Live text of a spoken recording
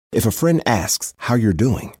If a friend asks how you're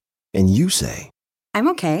doing, and you say, I'm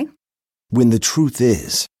okay. When the truth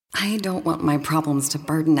is, I don't want my problems to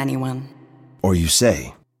burden anyone. Or you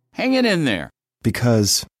say, hang it in there.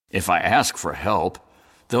 Because if I ask for help,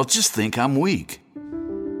 they'll just think I'm weak.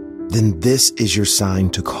 Then this is your sign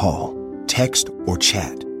to call, text, or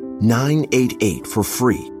chat 988 for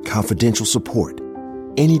free, confidential support.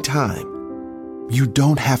 Anytime. You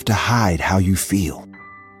don't have to hide how you feel.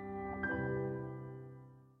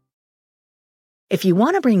 If you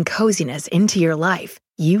want to bring coziness into your life,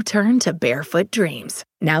 you turn to Barefoot Dreams.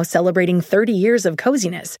 Now celebrating 30 years of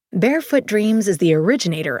coziness, Barefoot Dreams is the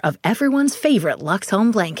originator of everyone's favorite Luxe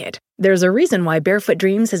Home blanket. There's a reason why Barefoot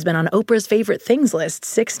Dreams has been on Oprah's favorite things list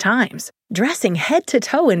 6 times. Dressing head to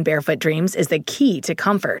toe in Barefoot Dreams is the key to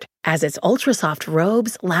comfort, as its ultra-soft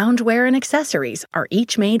robes, loungewear, and accessories are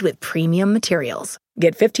each made with premium materials.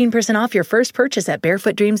 Get 15% off your first purchase at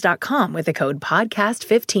barefootdreams.com with the code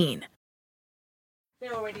PODCAST15.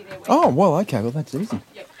 Oh, well, okay. Well, that's easy.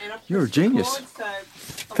 You're a genius.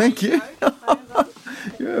 Thank you.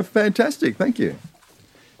 You're fantastic. Thank you.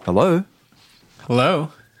 Hello.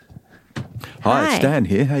 Hello. Hi, Stan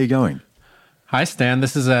here. How you going? Hi, Stan.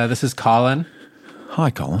 This is Colin. Hi,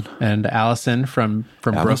 Colin. And Allison from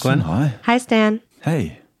Allison, Brooklyn. Hi. Hi, Stan.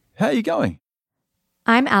 Hey. How are you going?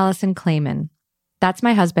 I'm Allison Clayman. That's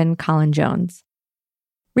my husband, Colin Jones.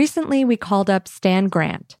 Recently, we called up Stan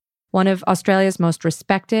Grant, one of Australia's most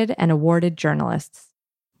respected and awarded journalists.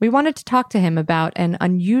 We wanted to talk to him about an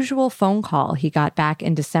unusual phone call he got back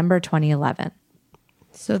in December 2011.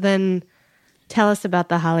 So then, tell us about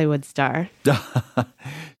the Hollywood star.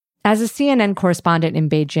 As a CNN correspondent in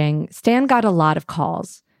Beijing, Stan got a lot of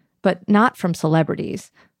calls, but not from celebrities.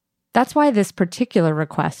 That's why this particular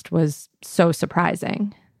request was so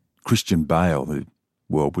surprising. Christian Bale, who the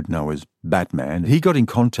world would know as Batman, he got in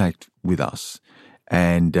contact with us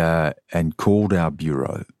and called our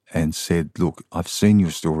bureau and said, look, I've seen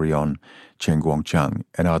your story on Chen Guangcheng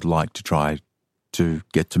and I'd like to try to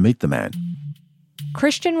get to meet the man.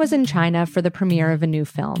 Christian was in China for the premiere of a new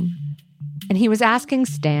film, and he was asking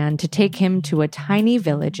Stan to take him to a tiny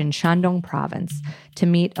village in Shandong province to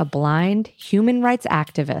meet a blind human rights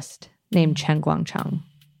activist named Chen Guangcheng.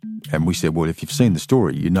 And we said, well, if you've seen the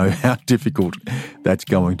story, you know how difficult that's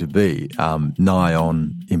going to be, nigh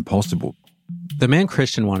on impossible. The man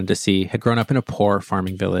Christian wanted to see had grown up in a poor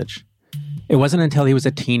farming village. It wasn't until he was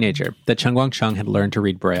a teenager that Chen Guangcheng had learned to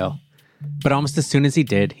read Braille. But almost as soon as he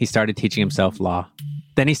did, he started teaching himself law.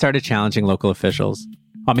 Then he started challenging local officials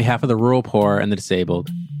on behalf of the rural poor and the disabled.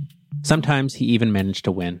 Sometimes he even managed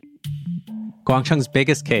to win. Guangcheng's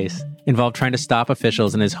biggest case involved trying to stop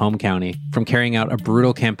officials in his home county from carrying out a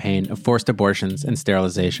brutal campaign of forced abortions and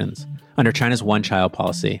sterilizations under China's one-child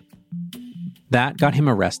policy. That got him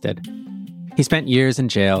arrested. He spent years in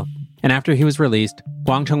jail, and after he was released,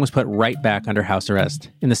 Guangcheng was put right back under house arrest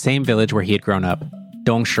in the same village where he had grown up,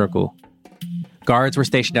 Dongshigu. Guards were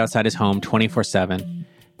stationed outside his home 24/7,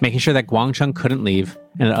 making sure that Guangcheng couldn't leave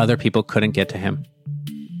and that other people couldn't get to him.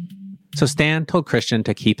 So Stan told Christian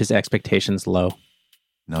to keep his expectations low.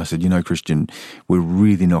 And I said, Christian, we're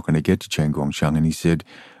really not going to get to Chen Guangcheng. And he said,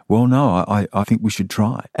 well, no, I think we should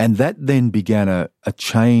try. And that then began a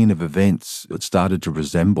chain of events that started to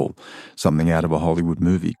resemble something out of a Hollywood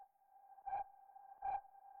movie.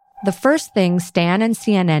 The first thing Stan and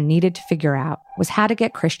CNN needed to figure out was how to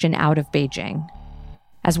get Christian out of Beijing.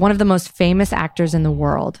 As one of the most famous actors in the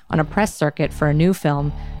world on a press circuit for a new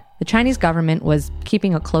film, the Chinese government was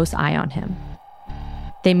keeping a close eye on him.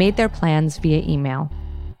 They made their plans via email.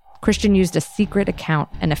 Christian used a secret account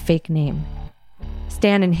and a fake name.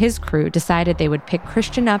 Stan and his crew decided they would pick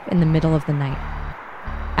Christian up in the middle of the night.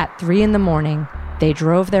 At 3 a.m, they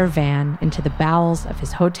drove their van into the bowels of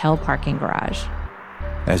his hotel parking garage.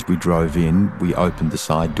 As we drove in, we opened the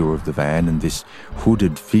side door of the van and this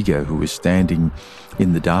hooded figure who was standing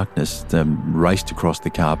in the darkness raced across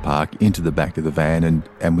the car park into the back of the van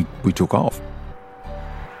and we took off.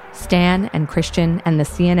 Stan and Christian and the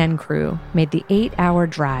CNN crew made the 8-hour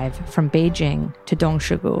drive from Beijing to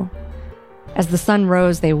Dongshigu. As the sun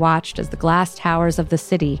rose, they watched as the glass towers of the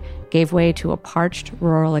city gave way to a parched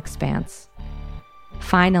rural expanse.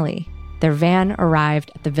 Finally, their van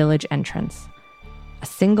arrived at the village entrance. A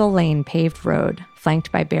single-lane paved road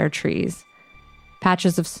flanked by bare trees.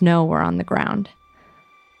 Patches of snow were on the ground.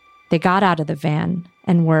 They got out of the van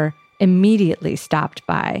and were immediately stopped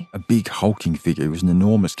by a big hulking figure. He was an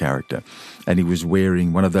enormous character, and he was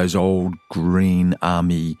wearing one of those old green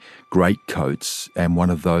army greatcoats and one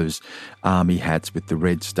of those army hats with the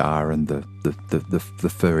red star and the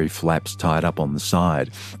furry flaps tied up on the side.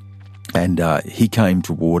 And he came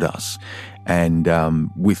toward us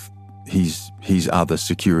and with his other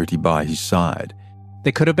security by his side.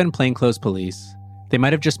 They could have been plainclothes police. They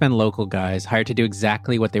might have just been local guys hired to do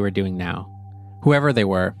exactly what they were doing now. Whoever they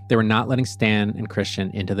were not letting Stan and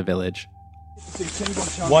Christian into the village.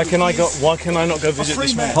 Why can I not go visit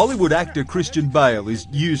this man? Hollywood actor Christian Bale is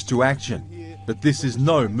used to action, but this is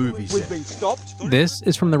no movie set. This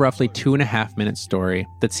is from the roughly 2.5-minute story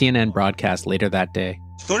that CNN broadcast later that day.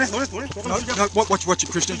 Watch it,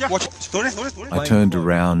 Christian. Watch it. I turned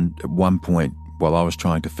around at one point while I was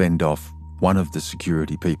trying to fend off one of the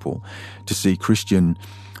security people to see Christian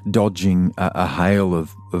dodging a hail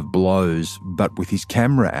of blows, but with his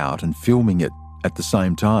camera out and filming it at the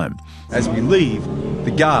same time. As we leave,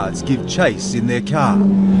 the guards give chase in their car.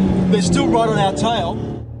 They're still right on our tail.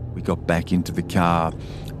 We got back into the car,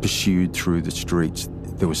 pursued through the streets.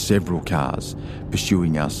 There were several cars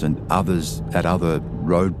pursuing us and others at other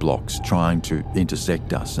roadblocks trying to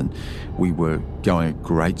intersect us, and we were going at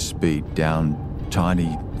great speed down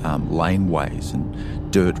tiny laneways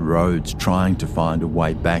and dirt roads trying to find a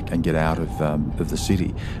way back and get out of the city,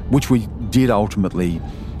 which we did ultimately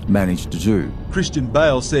manage to do. Christian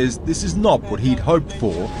Bale says this is not what he'd hoped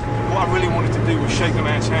for. What I really wanted to do was shake the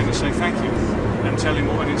man's hand and say thank you and tell him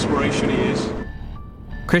what an inspiration he is.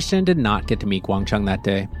 Christian did not get to meet Guangcheng that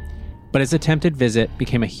day, but his attempted visit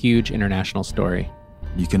became a huge international story.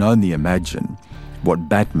 You can only imagine what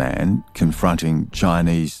Batman confronting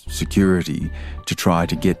Chinese security to try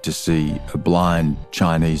to get to see a blind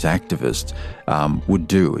Chinese activist would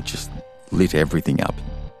do. It just lit everything up.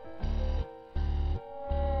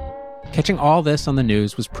 Catching all this on the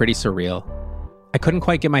news was pretty surreal. I couldn't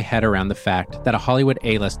quite get my head around the fact that a Hollywood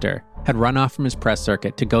A-lister had run off from his press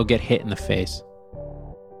circuit to go get hit in the face.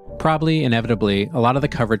 Probably, inevitably, a lot of the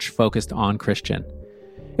coverage focused on Christian.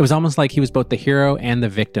 It was almost like he was both the hero and the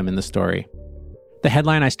victim in the story. The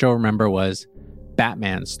headline I still remember was,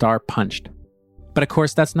 "Batman star punched." But of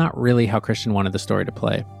course, that's not really how Christian wanted the story to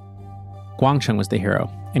play. Guangcheng was the hero,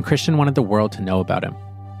 and Christian wanted the world to know about him.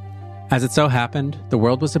 As it so happened, the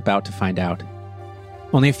world was about to find out.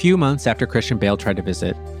 Only a few months after Christian Bale tried to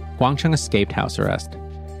visit, Guangcheng escaped house arrest.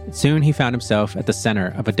 Soon he found himself at the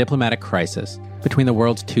center of a diplomatic crisis between the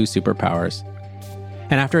world's two superpowers.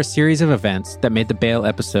 And after a series of events that made the Bale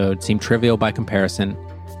episode seem trivial by comparison,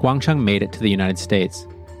 Guangcheng made it to the United States.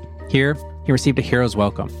 Here, he received a hero's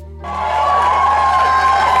welcome.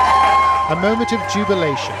 A moment of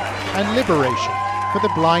jubilation and liberation for the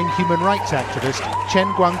blind human rights activist Chen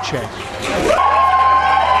Guangcheng.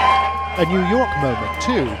 A New York moment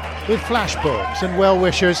too, with flashbulbs and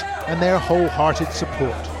well-wishers and their wholehearted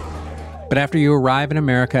support. But after you arrive in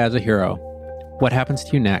America as a hero, what happens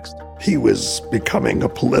to you next? He was becoming a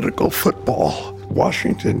political football.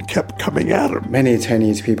 Washington kept coming at him. Many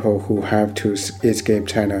Chinese people who have to escape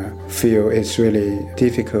China feel it's really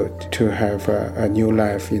difficult to have a new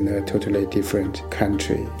life in a totally different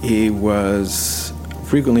country. He was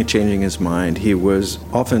frequently changing his mind. He was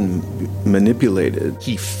often manipulated.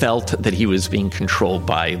 He felt that he was being controlled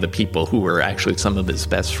by the people who were actually some of his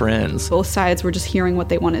best friends. Both sides were just hearing what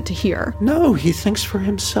they wanted to hear. No, he thinks for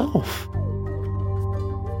himself.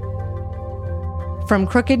 From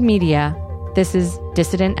Crooked Media, this is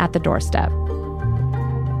Dissident at the Doorstep.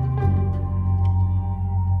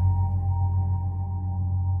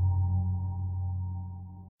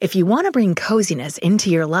 If you want to bring coziness into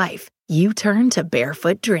your life, you turn to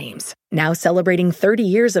Barefoot Dreams. Now celebrating 30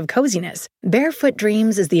 years of coziness, Barefoot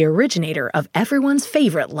Dreams is the originator of everyone's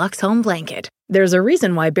favorite Luxe Home blanket. There's a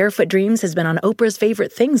reason why Barefoot Dreams has been on Oprah's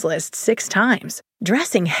favorite things list 6 times.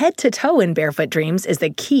 Dressing head to toe in Barefoot Dreams is the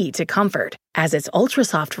key to comfort, as its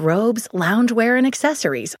ultra-soft robes, loungewear, and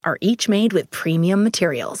accessories are each made with premium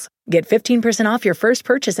materials. Get 15% off your first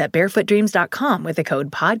purchase at barefootdreams.com with the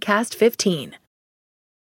code PODCAST15.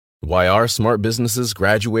 Why are smart businesses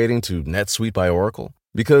graduating to NetSuite by Oracle?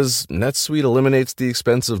 Because NetSuite eliminates the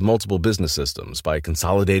expense of multiple business systems by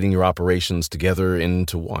consolidating your operations together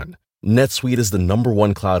into one. NetSuite is the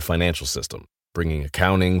 #1 cloud financial system, bringing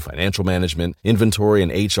accounting, financial management, inventory,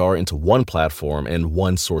 and HR into one platform and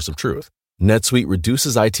one source of truth. NetSuite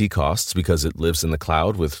reduces IT costs because it lives in the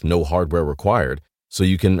cloud with no hardware required, so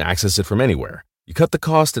you can access it from anywhere. You cut the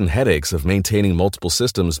cost and headaches of maintaining multiple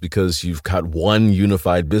systems because you've got one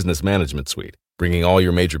unified business management suite. Bringing all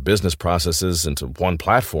your major business processes into one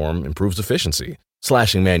platform improves efficiency,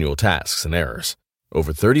 slashing manual tasks and errors.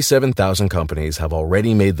 Over 37,000 companies have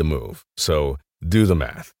already made the move, so do the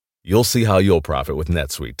math. You'll see how you'll profit with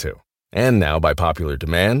NetSuite too. And now, by popular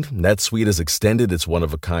demand, NetSuite has extended its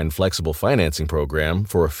one-of-a-kind flexible financing program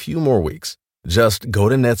for a few more weeks. Just go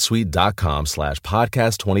to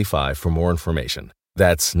netsuite.com/podcast25 for more information.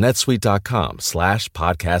 That's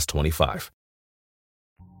netsuite.com/podcast25.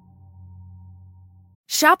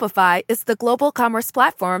 Shopify is the global commerce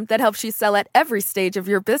platform that helps you sell at every stage of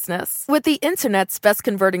your business. With the internet's best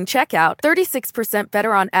converting checkout, 36%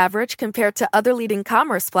 better on average compared to other leading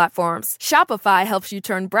commerce platforms, Shopify helps you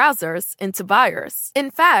turn browsers into buyers.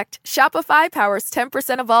 In fact, Shopify powers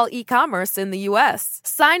 10% of all e-commerce in the U.S.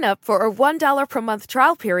 Sign up for a $1 per month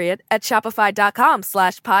trial period at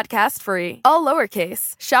shopify.com/podcastfree. All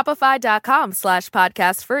lowercase,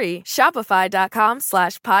 shopify.com/podcastfree,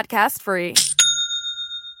 shopify.com/podcastfree.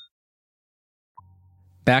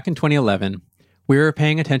 Back in 2011, we were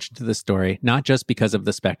paying attention to the story not just because of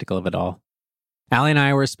the spectacle of it all. Allie and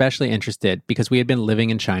I were especially interested because we had been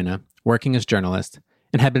living in China, working as journalists,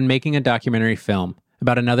 and had been making a documentary film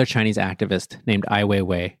about another Chinese activist named Ai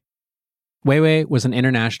Weiwei. Weiwei was an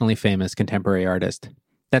internationally famous contemporary artist.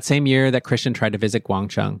 That same year that Christian tried to visit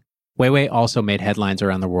Guangcheng, Weiwei also made headlines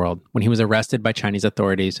around the world when he was arrested by Chinese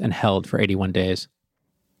authorities and held for 81 days.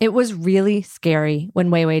 It was really scary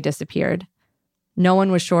when Weiwei disappeared. No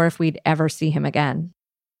one was sure if we'd ever see him again.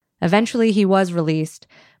 Eventually, he was released,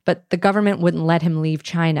 but the government wouldn't let him leave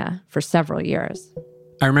China for several years.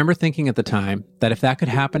 I remember thinking at the time that if that could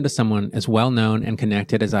happen to someone as well-known and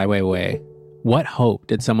connected as Ai Weiwei, what hope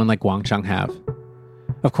did someone like Guangcheng have?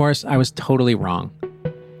 Of course, I was totally wrong.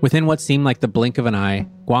 Within what seemed like the blink of an eye,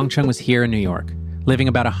 Guangcheng was here in New York, living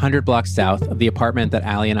about 100 blocks south of the apartment that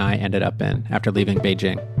Allie and I ended up in after leaving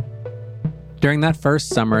Beijing. During that first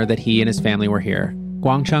summer that he and his family were here,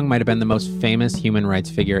 Guangcheng might have been the most famous human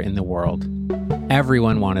rights figure in the world.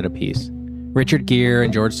 Everyone wanted a piece. Richard Gere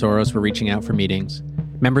and George Soros were reaching out for meetings.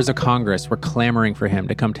 Members of Congress were clamoring for him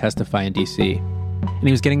to come testify in D.C. And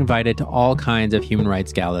he was getting invited to all kinds of human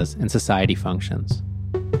rights galas and society functions.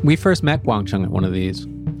 We first met Guangcheng at one of these,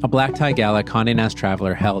 a black tie gala Condé Nast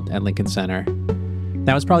Traveler held at Lincoln Center.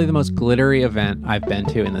 That was probably the most glittery event I've been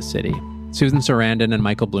to in the city. Susan Sarandon and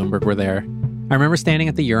Michael Bloomberg were there. I remember standing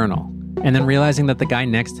at the urinal and then realizing that the guy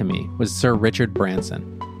next to me was Sir Richard Branson.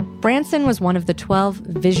 Branson was one of the 12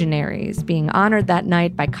 visionaries being honored that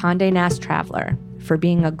night by Condé Nast Traveler for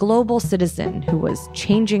being a global citizen who was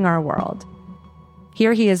changing our world.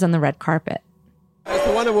 Here he is on the red carpet. It's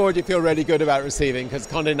the one award you feel really good about receiving because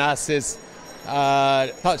Condé Nast is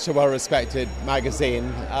such a well-respected magazine.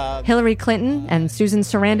 Hillary Clinton and Susan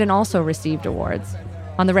Sarandon also received awards.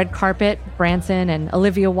 On the red carpet, Branson and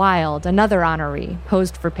Olivia Wilde, another honoree,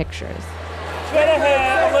 posed for pictures. Straight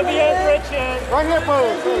ahead, Olivia, Richard. Right here,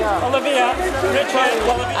 please. Olivia, Richard.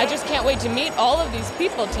 I just can't wait to meet all of these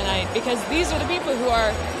people tonight because these are the people who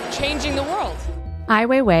are changing the world. Ai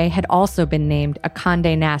Weiwei had also been named a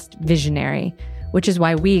Condé Nast visionary, which is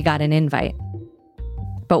why we got an invite.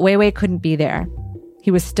 But Weiwei couldn't be there.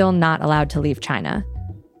 He was still not allowed to leave China.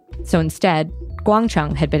 So instead,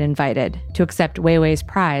 Guangcheng had been invited to accept Weiwei's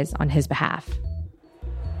prize on his behalf.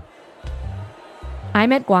 I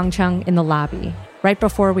met Guangcheng in the lobby, right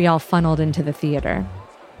before we all funneled into the theater.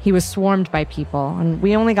 He was swarmed by people, and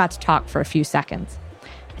we only got to talk for a few seconds.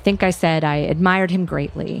 I think I said I admired him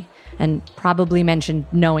greatly, and probably mentioned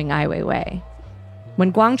knowing Ai Weiwei.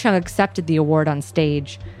 When Guangcheng accepted the award on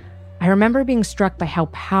stage, I remember being struck by how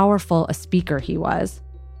powerful a speaker he was.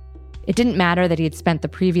 It didn't matter that he had spent the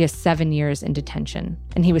previous 7 years in detention,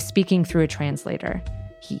 and he was speaking through a translator.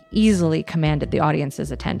 He easily commanded the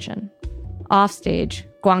audience's attention. Offstage,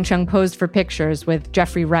 Guangcheng posed for pictures with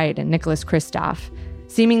Jeffrey Wright and Nicholas Kristof.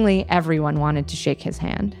 Seemingly everyone wanted to shake his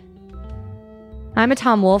hand. I'm a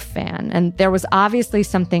Tom Wolfe fan, and there was obviously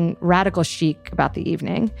something radical chic about the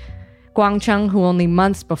evening. Guangcheng, who only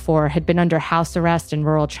months before had been under house arrest in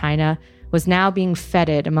rural China, was now being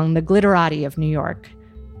feted among the glitterati of New York.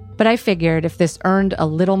 But I figured if this earned a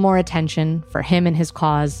little more attention for him and his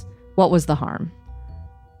cause, what was the harm?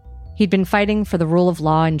 He'd been fighting for the rule of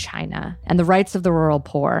law in China and the rights of the rural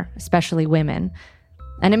poor, especially women.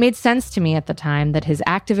 And it made sense to me at the time that his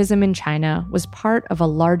activism in China was part of a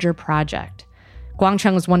larger project.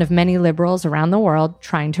 Guangcheng was one of many liberals around the world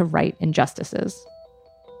trying to right injustices.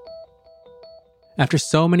 After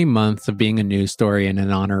so many months of being a news story and an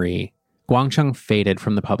honoree, Guangcheng faded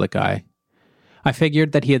from the public eye. I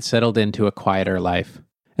figured that he had settled into a quieter life,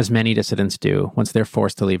 as many dissidents do once they're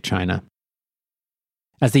forced to leave China.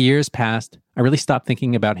 As the years passed, I really stopped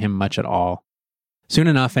thinking about him much at all. Soon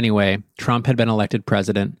enough, anyway, Trump had been elected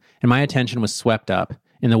president, and my attention was swept up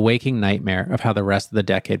in the waking nightmare of how the rest of the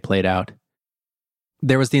decade played out.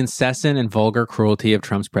 There was the incessant and vulgar cruelty of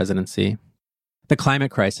Trump's presidency. The climate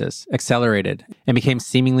crisis accelerated and became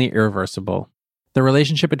seemingly irreversible. The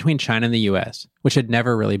relationship between China and the US, which had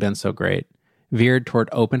never really been so great, veered toward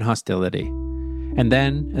open hostility. And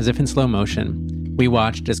then, as if in slow motion, We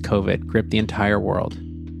watched as COVID gripped the entire world.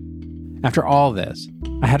 After all this,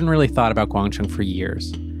 I hadn't really thought about Guangcheng for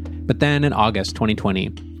years. But then in August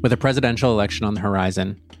 2020, with a presidential election on the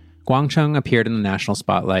horizon, Guangcheng appeared in the national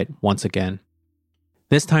spotlight once again.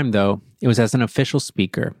 This time, though, it was as an official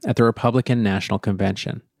speaker at the Republican National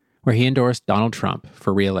Convention, where he endorsed Donald Trump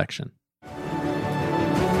for re-election.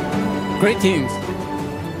 Greetings.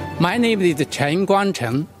 My name is Chen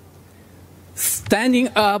Guangcheng. Standing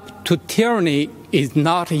up to tyranny is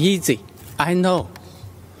not easy, I know.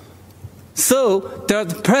 So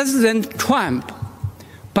does President Trump,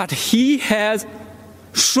 but he has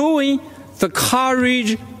shown the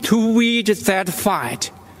courage to wage that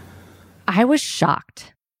fight. I was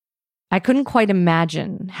shocked. I couldn't quite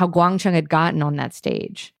imagine how Guangcheng had gotten on that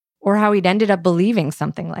stage, or how he'd ended up believing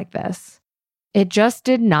something like this. It just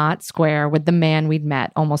did not square with the man we'd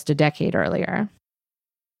met almost a decade earlier.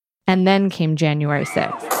 And then came January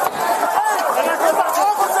 6th.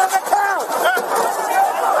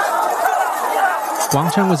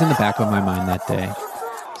 Guangcheng was in the back of my mind that day.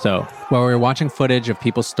 So, while we were watching footage of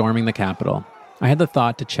people storming the Capitol, I had the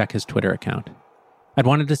thought to check his Twitter account. I'd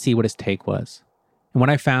wanted to see what his take was. And what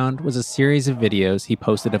I found was a series of videos he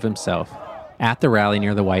posted of himself at the rally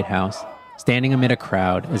near the White House, standing amid a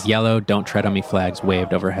crowd as yellow "Don't Tread on Me" flags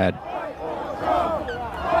waved overhead.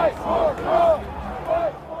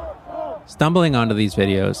 Stumbling onto these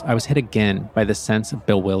videos, I was hit again by this sense of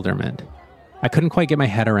bewilderment. I couldn't quite get my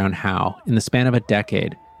head around how, in the span of a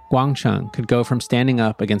decade, Guangcheng could go from standing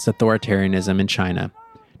up against authoritarianism in China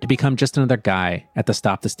to become just another guy at the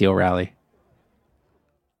Stop the Steal rally.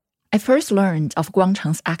 I first learned of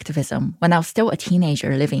Guangcheng's activism when I was still a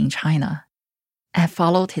teenager living in China. I have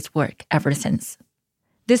followed his work ever since.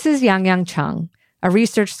 This is Yang Cheng, a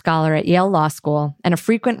research scholar at Yale Law School and a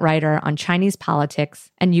frequent writer on Chinese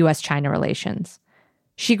politics and U.S.-China relations.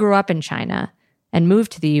 She grew up in China and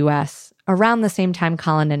moved to the U.S. around the same time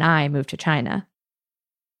Colin and I moved to China.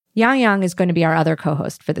 Yang is going to be our other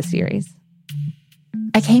co-host for the series.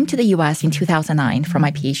 I came to the U.S. in 2009 for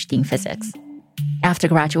my PhD in physics. After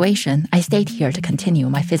graduation, I stayed here to continue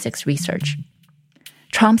my physics research.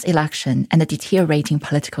 Trump's election and the deteriorating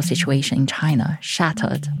political situation in China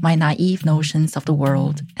shattered my naive notions of the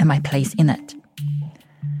world and my place in it.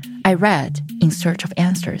 I read in search of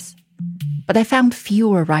answers, but I found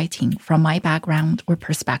fewer writing from my background or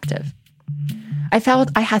perspective. I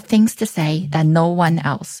felt I had things to say that no one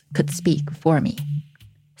else could speak for me.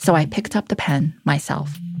 So I picked up the pen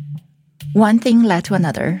myself. One thing led to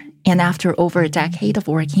another, and after over a decade of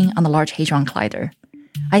working on the Large Hadron Collider,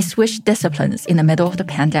 I switched disciplines in the middle of the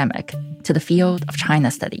pandemic to the field of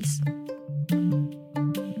China studies.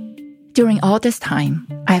 During all this time,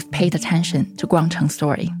 I have paid attention to Guangcheng's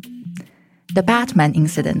story. The Batman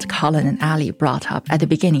incident Colin and Ali brought up at the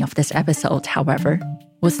beginning of this episode, however,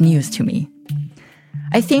 was news to me.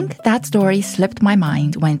 I think that story slipped my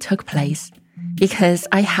mind when it took place because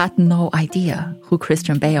I had no idea who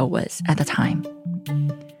Christian Bale was at the time.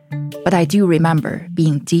 But I do remember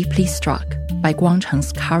being deeply struck by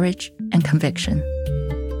Guangcheng's courage and conviction.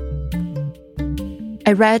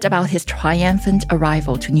 I read about his triumphant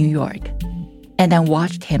arrival to New York, and then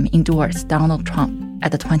watched him endorse Donald Trump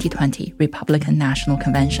at the 2020 Republican National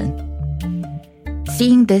Convention.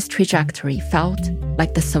 Seeing this trajectory felt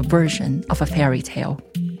like the subversion of a fairy tale.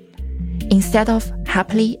 Instead of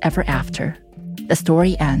happily ever after, the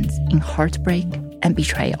story ends in heartbreak and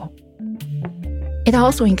betrayal. It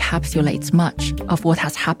also encapsulates much of what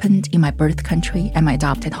has happened in my birth country and my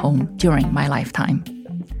adopted home during my lifetime.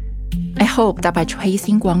 I hope that by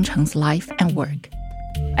tracing Guangcheng's life and work,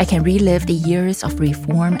 I can relive the years of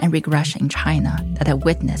reform and regression in China that I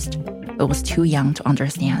witnessed but was too young to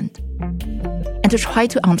understand, and to try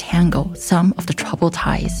to untangle some of the troubled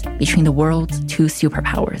ties between the world's two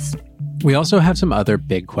superpowers. We also have some other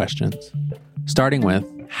big questions, starting with,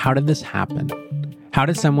 how did this happen? How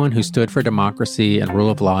did someone who stood for democracy and rule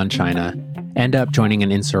of law in China end up joining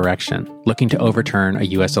an insurrection, looking to overturn a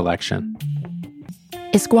U.S. election?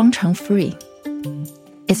 Is Guangcheng free?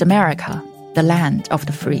 Is America the land of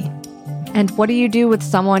the free? And what do you do with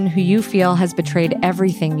someone who you feel has betrayed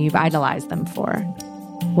everything you've idolized them for?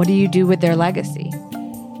 What do you do with their legacy?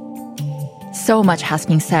 So much has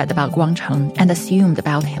been said about Guangcheng and assumed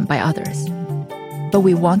about him by others. But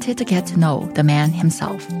we wanted to get to know the man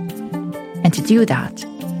himself. And to do that,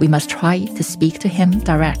 we must try to speak to him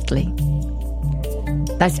directly.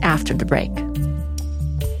 That's after the break.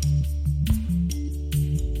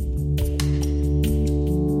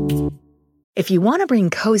 If you want to bring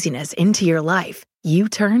coziness into your life, you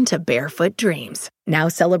turn to Barefoot Dreams. Now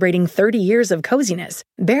celebrating 30 years of coziness,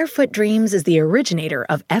 Barefoot Dreams is the originator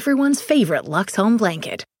of everyone's favorite Luxe Home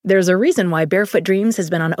blanket. There's a reason why Barefoot Dreams has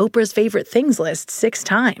been on Oprah's favorite things list 6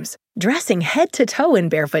 times. Dressing head to toe in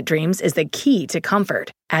Barefoot Dreams is the key to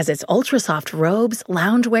comfort, as its ultra-soft robes,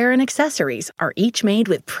 loungewear, and accessories are each made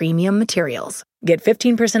with premium materials. Get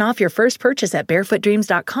 15% off your first purchase at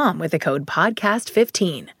barefootdreams.com with the code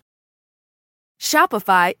podcast15.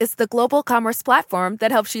 Shopify is the global commerce platform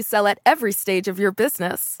that helps you sell at every stage of your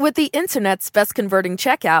business. With the internet's best converting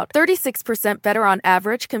checkout, 36% better on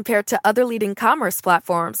average compared to other leading commerce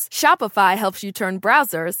platforms, Shopify helps you turn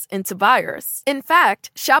browsers into buyers. In fact,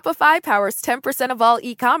 Shopify powers 10% of all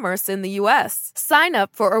e-commerce in the U.S. Sign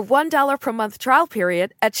up for a $1 per month trial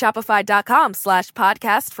period at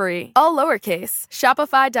shopify.com/podcastfree. All lowercase,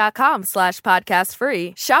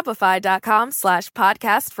 shopify.com/podcastfree,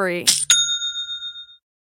 shopify.com/podcastfree.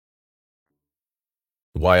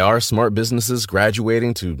 Why are smart businesses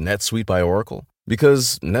graduating to NetSuite by Oracle?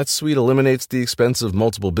 Because NetSuite eliminates the expense of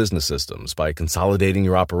multiple business systems by consolidating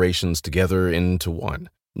your operations together into one.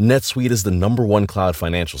 NetSuite is the #1 cloud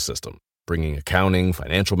financial system, bringing accounting,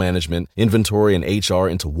 financial management, inventory, and HR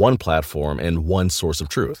into one platform and one source of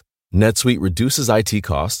truth. NetSuite reduces IT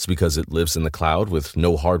costs because it lives in the cloud with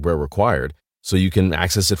no hardware required, so you can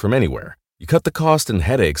access it from anywhere. You cut the cost and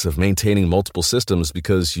headaches of maintaining multiple systems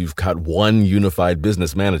because you've got one unified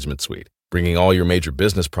business management suite. Bringing all your major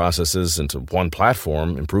business processes into one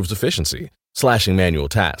platform improves efficiency, slashing manual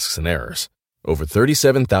tasks and errors. Over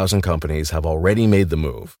 37,000 companies have already made the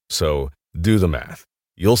move, so do the math.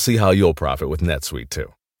 You'll see how you'll profit with NetSuite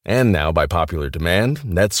too. And now, by popular demand,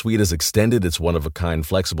 NetSuite has extended its one-of-a-kind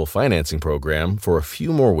flexible financing program for a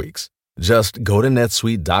few more weeks. Just go to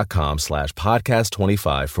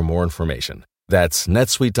netsuite.com/podcast25 for more information. That's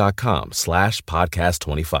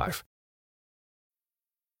netsuite.com/podcast25.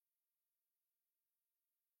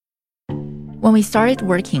 When we started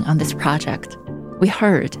working on this project, we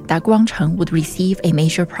heard that Guangcheng would receive a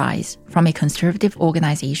major prize from a conservative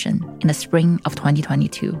organization in the spring of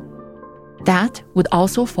 2022. That would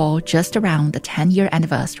also fall just around the 10-year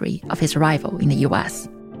anniversary of his arrival in the US.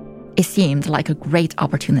 It seemed like a great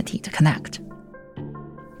opportunity to connect.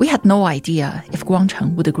 We had no idea if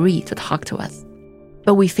Guangcheng would agree to talk to us,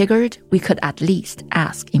 but we figured we could at least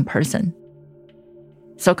ask in person.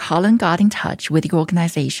 So Colin got in touch with the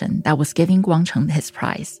organization that was giving Guangcheng his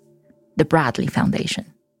prize, the Bradley Foundation.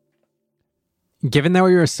 Given that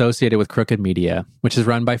we were associated with Crooked Media, which is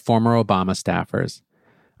run by former Obama staffers,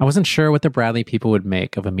 I wasn't sure what the Bradley people would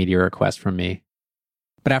make of a media request from me.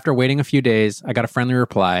 But after waiting a few days, I got a friendly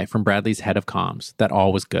reply from Bradley's head of comms that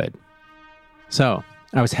all was good. So,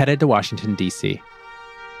 I was headed to Washington, D.C.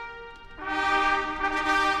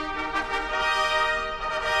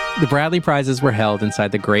 The Bradley Prizes were held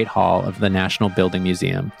inside the Great Hall of the National Building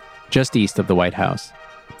Museum, just east of the White House.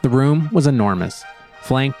 The room was enormous,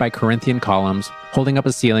 flanked by Corinthian columns, holding up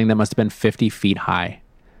a ceiling that must have been 50 feet high.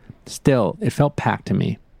 Still, it felt packed to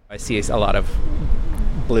me. I see a lot of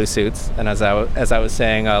blue suits, and as I was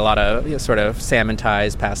saying, a lot of sort of salmon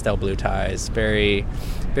ties, pastel blue ties, very,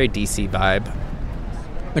 very DC vibe.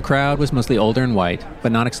 The crowd was mostly older and white,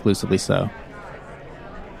 but not exclusively so.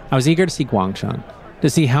 I was eager to see Guangcheng, to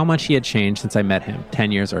see how much he had changed since I met him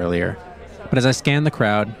 10 years earlier. But as I scanned the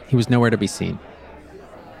crowd, he was nowhere to be seen.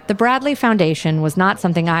 The Bradley Foundation was not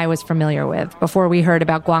something I was familiar with before we heard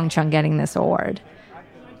about Guangcheng getting this award.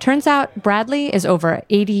 Turns out Bradley is over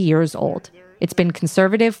 80 years old. It's been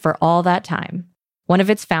conservative for all that time. One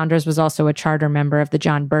of its founders was also a charter member of the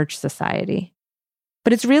John Birch Society.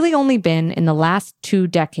 But it's really only been in the last 2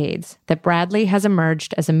 decades that Bradley has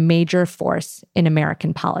emerged as a major force in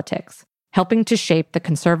American politics, helping to shape the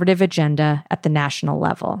conservative agenda at the national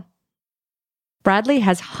level. Bradley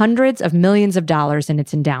has hundreds of millions of dollars in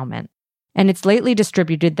its endowment, and it's lately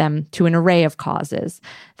distributed them to an array of causes.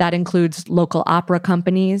 That includes local opera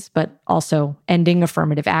companies, but also ending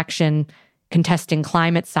affirmative action, contesting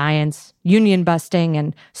climate science, union busting,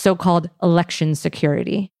 and so-called election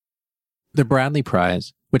security. The Bradley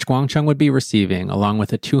Prize, which Guangcheng would be receiving along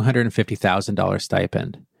with a $250,000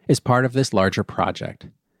 stipend, is part of this larger project.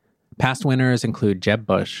 Past winners include Jeb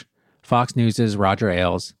Bush, Fox News' Roger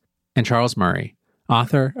Ailes, and Charles Murray,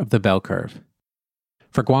 author of The Bell Curve.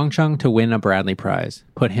 For Guangcheng to win a Bradley Prize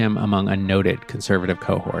put him among a noted conservative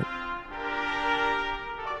cohort.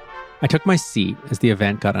 I took my seat as the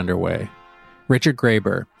event got underway. Richard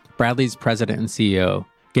Graber, Bradley's president and CEO,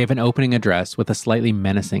 gave an opening address with a slightly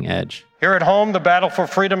menacing edge. Here at home, the battle for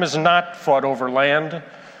freedom is not fought over land,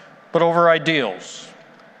 but over ideals.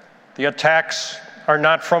 The attacks are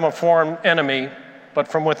not from a foreign enemy, but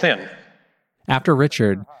from within. After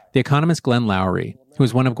Richard, the economist Glenn Loury, who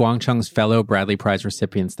was one of Guangcheng's fellow Bradley Prize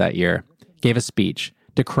recipients that year, gave a speech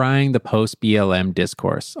decrying the post-BLM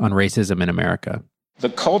discourse on racism in America. The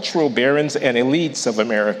cultural barons and elites of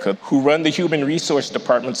America who run the human resource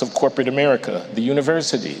departments of corporate America, the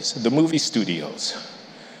universities, the movie studios.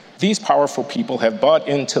 These powerful people have bought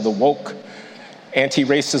into the woke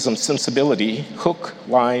anti-racism sensibility, hook,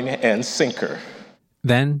 line, and sinker.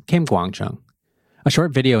 Then came Guangcheng. A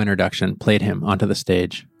short video introduction played him onto the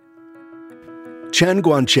stage. Chen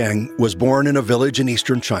Guangcheng was born in a village in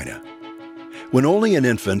eastern China. When only an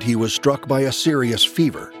infant, he was struck by a serious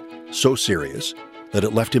fever, so serious that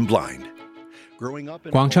it left him blind.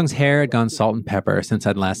 Guangcheng's hair had gone salt and pepper since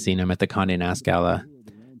I'd last seen him at the Condé Nast Gala,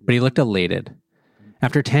 but he looked elated.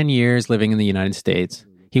 After 10 years living in the United States,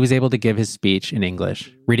 he was able to give his speech in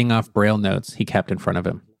English, reading off Braille notes he kept in front of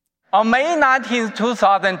him. On May 19,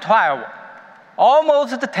 2012,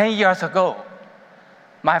 almost 10 years ago,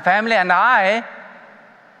 my family and I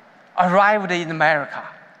arrived in America.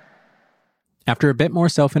 After a bit more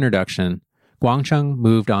self-introduction, Guangcheng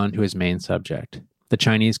moved on to his main subject, the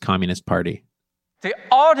Chinese Communist Party. The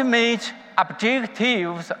ultimate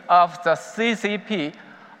objectives of the CCP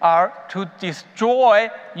are to destroy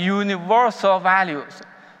universal values,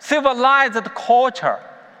 civilized culture,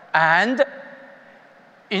 and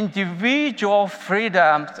individual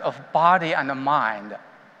freedoms of body and mind.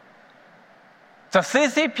 The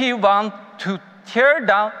CCP wants to tear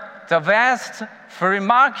down the West's free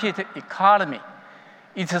market economy,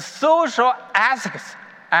 its social ethics,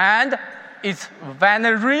 and its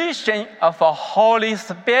veneration of a Holy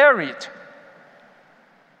Spirit.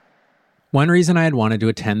 One reason I had wanted to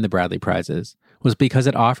attend the Bradley Prizes was because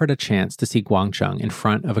it offered a chance to see Guangcheng in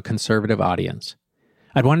front of a conservative audience.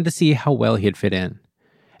 I'd wanted to see how well he'd fit in.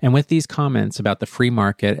 And with these comments about the free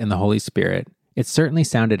market and the Holy Spirit, it certainly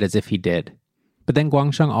sounded as if he did. But then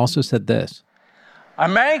Guangcheng also said this.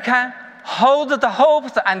 America holds the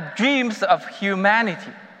hopes and dreams of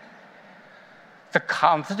humanity. The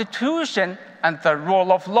Constitution and the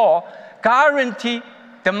rule of law guarantee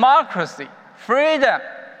democracy, freedom,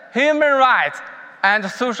 human rights, and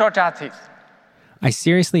social justice. I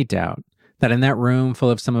seriously doubt that in that room full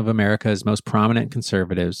of some of America's most prominent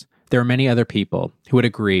conservatives, there are many other people who would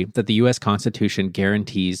agree that the U.S. Constitution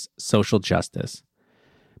guarantees social justice.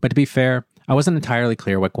 But to be fair, I wasn't entirely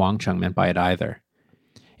clear what Guangcheng meant by it either.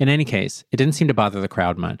 In any case, it didn't seem to bother the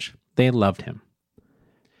crowd much. They loved him.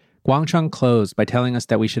 Guangcheng closed by telling us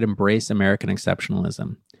that we should embrace American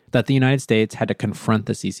exceptionalism, that the United States had to confront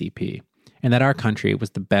the CCP, and that our country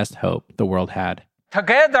was the best hope the world had.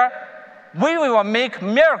 Together, we will make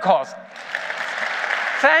miracles.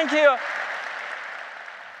 Thank you.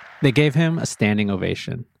 They gave him a standing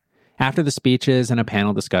ovation. After the speeches and a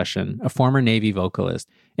panel discussion, a former Navy vocalist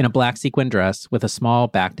in a black sequin dress with a small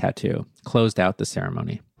back tattoo closed out the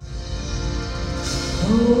ceremony.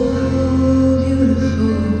 Oh,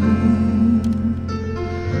 beautiful,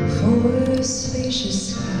 for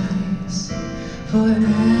spacious skies, for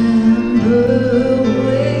amber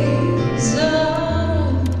waves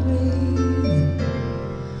of rain,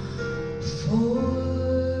 for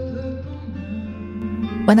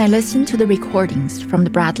When I listened to the recordings from the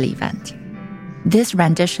Bradley event, this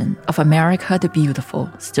rendition of America the Beautiful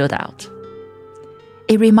stood out.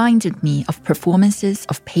 It reminded me of performances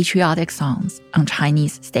of patriotic songs on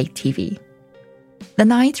Chinese state TV. The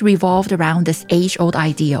night revolved around this age-old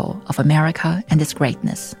ideal of America and its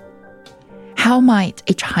greatness. How might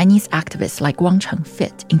a Chinese activist like Guangcheng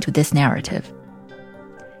fit into this narrative?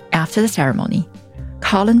 After the ceremony,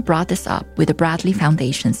 Colin brought this up with the Bradley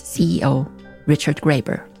Foundation's CEO, Richard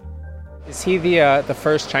Graeber. Is he the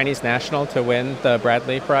first Chinese national to win the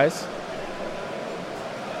Bradley Prize?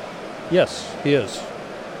 Yes, he is.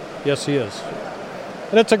 Yes, he is.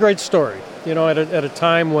 And it's a great story. You know, at a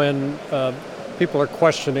time when people are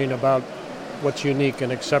questioning about what's unique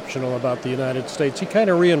and exceptional about the United States, he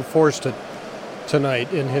kind of reinforced it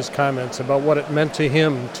tonight in his comments about what it meant to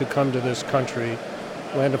him to come to this country,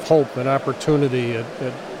 land of hope and opportunity,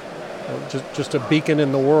 just a beacon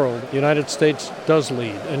in the world. The United States does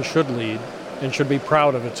lead and should be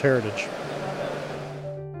proud of its heritage.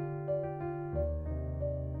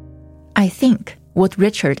 I think what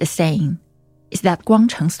Richard is saying is that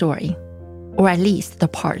Guangcheng's story, or at least the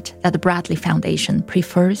part that the Bradley Foundation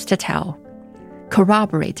prefers to tell,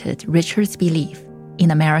 corroborated Richard's belief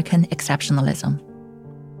in American exceptionalism.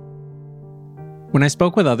 When I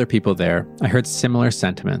spoke with other people there, I heard similar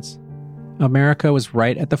sentiments. America was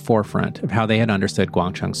right at the forefront of how they had understood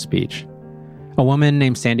Guangcheng's speech. A woman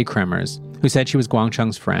named Sandy Kremers, who said she was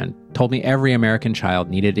Guangcheng's friend, told me every American child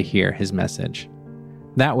needed to hear his message.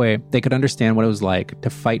 That way, they could understand what it was like to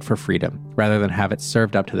fight for freedom rather than have it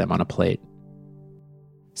served up to them on a plate.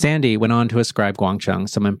 Sandy went on to ascribe Guangcheng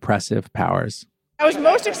some impressive powers. I was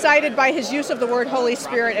most excited by his use of the word Holy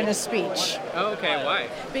Spirit in his speech. Oh, okay, why?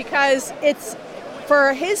 Because it's,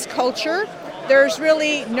 for his culture, there's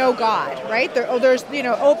really no God, right? There's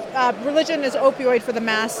religion is opioid for the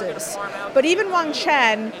masses. But even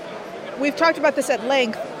Guangcheng, we've talked about this at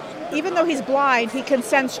length, even though he's blind, he can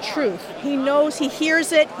sense truth. He knows, he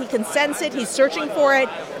hears it, he can sense it, he's searching for it.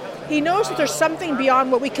 He knows that there's something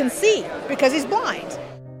beyond what we can see because he's blind.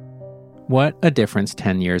 What a difference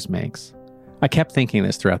 10 years makes. I kept thinking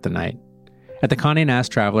this throughout the night. At the Condé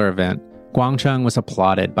Nast Traveler event, Guangcheng was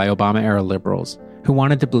applauded by Obama-era liberals who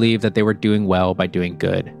wanted to believe that they were doing well by doing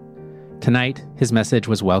good. Tonight, his message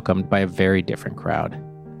was welcomed by a very different crowd.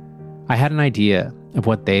 I had an idea of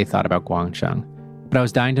what they thought about Guangcheng, but I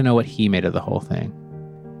was dying to know what he made of the whole thing.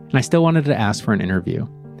 And I still wanted to ask for an interview.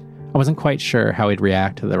 I wasn't quite sure how he'd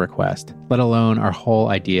react to the request, let alone our whole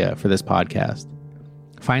idea for this podcast.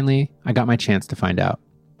 Finally, I got my chance to find out.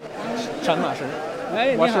 Chen 老师,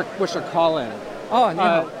 what's your call-in?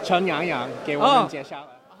 Chen Yang 给我们介绍.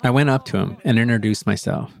 I went up to him and introduced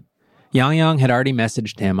myself. Yang Yang had already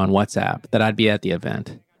messaged him on WhatsApp that I'd be at the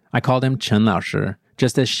event. I called him Chen 老师,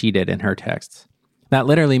 just as she did in her texts. That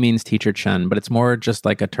literally means teacher Chen, but it's more just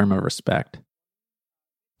like a term of respect.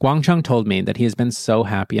 Guangcheng told me that he has been so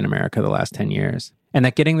happy in America the last 10 years, and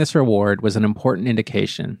that getting this reward was an important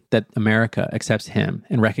indication that America accepts him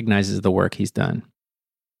and recognizes the work he's done.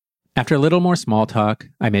 After a little more small talk,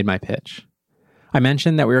 I made my pitch. I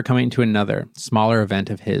mentioned that we were coming to another, smaller event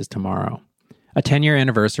of his tomorrow, a 10-year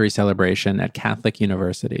anniversary celebration at Catholic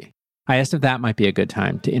University. I asked if that might be a good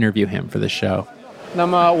time to interview him for the show. 那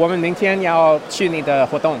么我们明天要去你的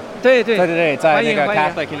活动。对，在那个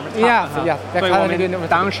Catholic University。所以我们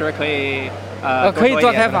当时可以可以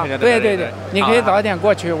做采访。对，你可以早一点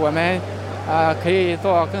过去，我们可以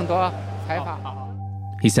做更多采访。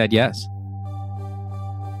He said yes.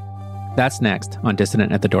 That's next on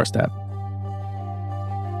Dissident at the Doorstep.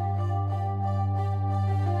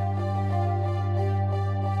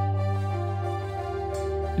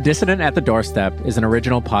 Dissident at the Doorstep is an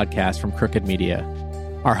original podcast from Crooked Media.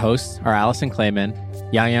 Our hosts are Allison Clayman,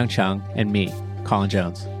 Yang Cheng, and me, Colin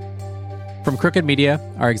Jones. From Crooked Media,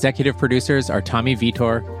 our executive producers are Tommy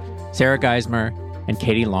Vitor, Sarah Geismer, and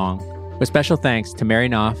Katie Long, with special thanks to Mary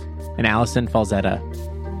Knopf and Allison Falzetta.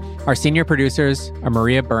 Our senior producers are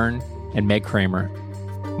Maria Byrne and Meg Kramer.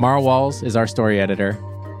 Mara Walls is our story editor.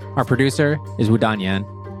 Our producer is Wudan Yan.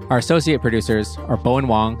 Our associate producers are Bowen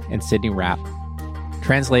Wong and Sydney Rapp.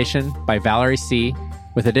 Translation by Valerie C.,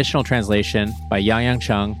 with additional translation by Yang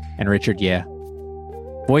Cheng and Richard Ye.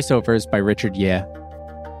 Voiceovers by Richard Ye.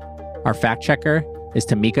 Our fact checker is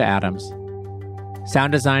Tamika Adams.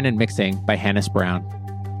 Sound design and mixing by Hannes Brown.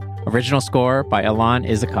 Original score by Ilan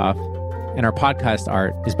Izakov. And our podcast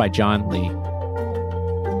art is by John Lee.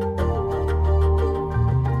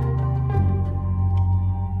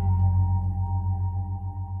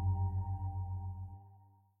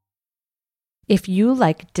 If you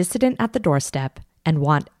like Dissident at the Doorstep and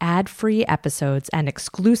want ad-free episodes and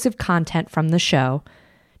exclusive content from the show,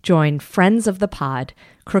 join Friends of the Pod,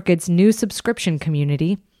 Crooked's new subscription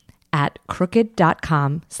community, at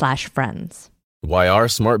crooked.com/friends. Why are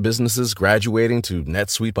smart businesses graduating to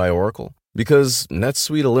NetSuite by Oracle? Because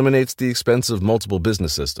NetSuite eliminates the expense of multiple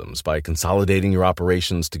business systems by consolidating your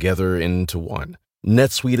operations together into one.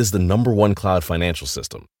 NetSuite is the #1 cloud financial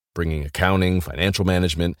system, bringing accounting, financial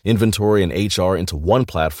management, inventory, and HR into one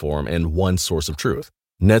platform and one source of truth.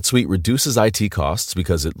 NetSuite reduces IT costs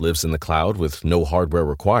because it lives in the cloud with no hardware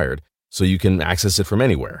required, so you can access it from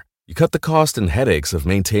anywhere. You cut the cost and headaches of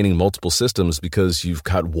maintaining multiple systems because you've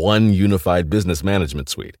got one unified business management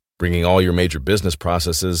suite. Bringing all your major business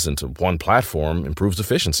processes into one platform improves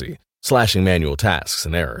efficiency, slashing manual tasks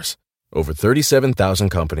and errors. Over 37,000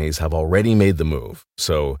 companies have already made the move,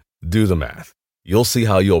 so do the math. You'll see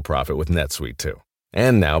how you'll profit with NetSuite too.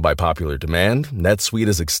 And now, by popular demand, NetSuite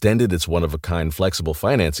has extended its one-of-a-kind flexible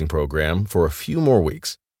financing program for a few more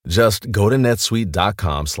weeks. Just go to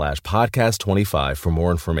netsuite.com/podcast25 for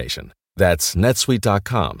more information. That's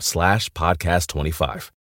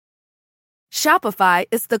netsuite.com/podcast25. Shopify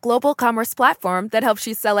is the global commerce platform that helps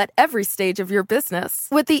you sell at every stage of your business.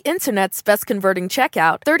 With the internet's best converting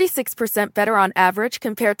checkout, 36% better on average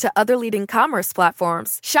compared to other leading commerce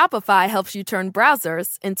platforms, Shopify helps you turn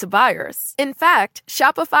browsers into buyers. In fact,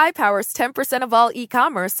 Shopify powers 10% of all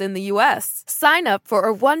e-commerce in the U.S. Sign up for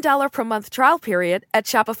a $1 per month trial period at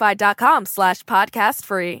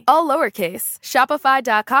shopify.com/podcastfree. All lowercase,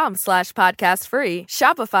 shopify.com/podcastfree,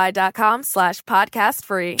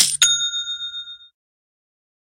 shopify.com/podcastfree.